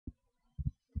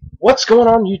What's going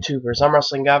on, YouTubers? I'm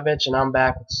Wrestling Bitch, and I'm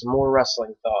back with some more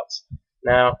wrestling thoughts.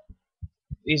 Now,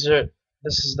 this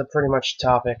is the pretty much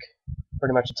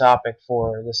a topic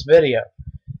for this video.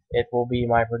 It will be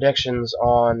my predictions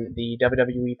on the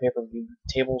WWE pay-per-view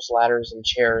Tables, Ladders, and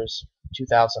Chairs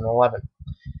 2011.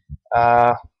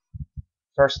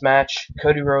 First match: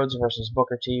 Cody Rhodes versus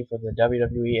Booker T for the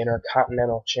WWE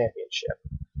Intercontinental Championship.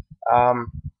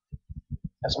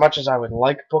 As much as I would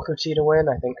like Booker T to win,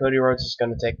 I think Cody Rhodes is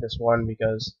going to take this one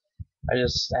because I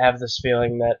just have this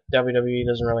feeling that WWE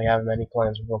doesn't really have many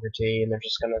plans for Booker T, and they're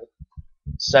just going to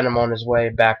send him on his way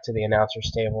back to the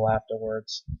announcer's table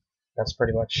afterwards. That's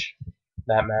pretty much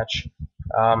that match.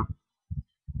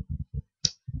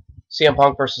 CM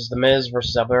Punk versus The Miz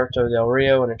versus Alberto Del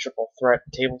Rio in a triple threat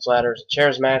tables, ladders, and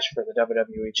chairs match for the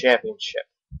WWE Championship.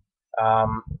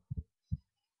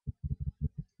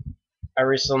 I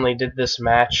recently did this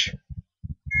match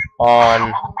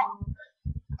on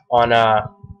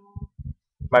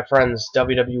my friend's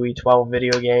WWE 12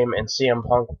 video game, and CM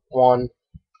Punk won.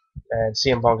 And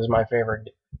CM Punk is my favorite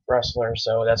wrestler,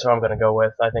 so that's who I'm going to go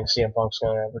with. I think CM Punk's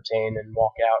going to retain and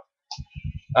walk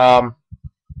out.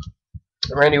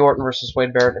 Randy Orton versus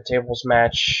Wade Barrett in a tables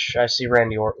match. I see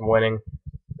Randy Orton winning,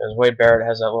 because Wade Barrett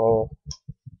has that little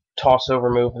toss-over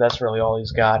move. That's really all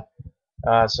he's got.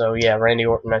 So yeah, Randy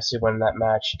Orton I see winning that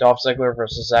match. Dolph Ziggler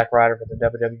versus Zack Ryder for the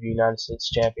WWE United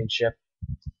States Championship.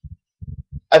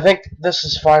 I think this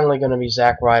is finally going to be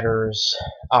Zack Ryder's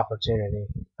opportunity.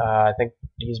 I think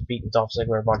he's beaten Dolph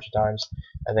Ziggler a bunch of times.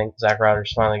 I think Zack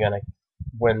Ryder's finally going to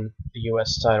win the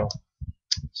U.S. title.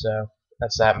 So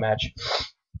that's that match.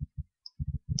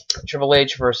 Triple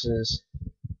H versus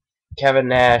Kevin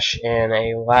Nash in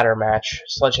a ladder match.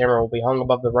 Sledgehammer will be hung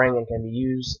above the ring and can be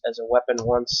used as a weapon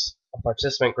once a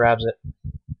participant grabs it.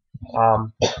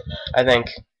 I think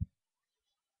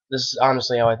this is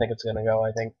honestly how I think it's going to go.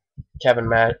 I think Kevin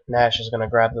Nash is going to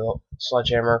grab the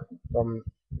sledgehammer from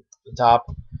the top,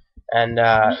 and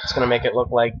it's going to make it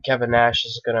look like Kevin Nash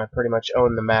is going to pretty much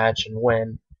own the match and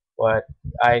win. But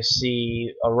I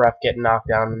see a ref getting knocked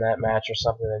down in that match or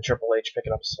something, and Triple H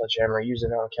picking up a sledgehammer,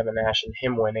 using it on Kevin Nash, and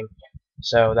him winning.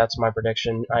 So that's my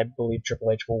prediction. I believe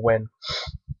Triple H will win.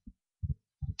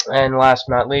 And last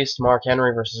but not least, Mark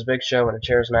Henry versus Big Show in a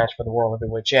chairs match for the World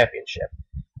Heavyweight Championship.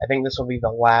 I think this will be the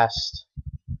last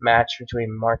match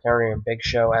between Mark Henry and Big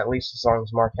Show, at least as long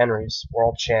as Mark Henry's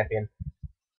world champion.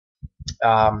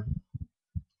 I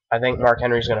think Mark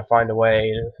Henry's going to find a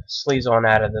way to sleaze on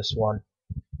out of this one.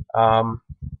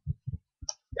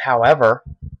 However,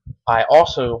 I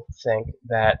also think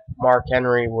that Mark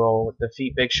Henry will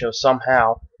defeat Big Show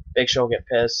somehow. Big Show will get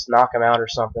pissed, knock him out or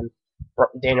something.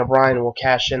 Daniel Bryan will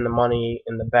cash in the Money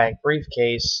in the Bank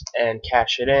briefcase and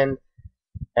cash it in.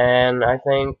 And I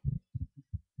think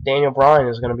Daniel Bryan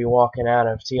is going to be walking out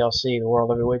of TLC, the World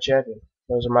Heavyweight Champion.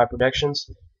 Those are my predictions.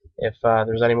 If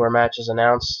there's any more matches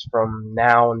announced from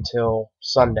now until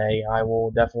Sunday, I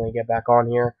will definitely get back on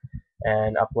here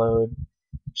and upload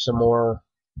some more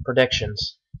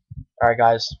predictions. Alright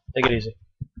guys, take it easy.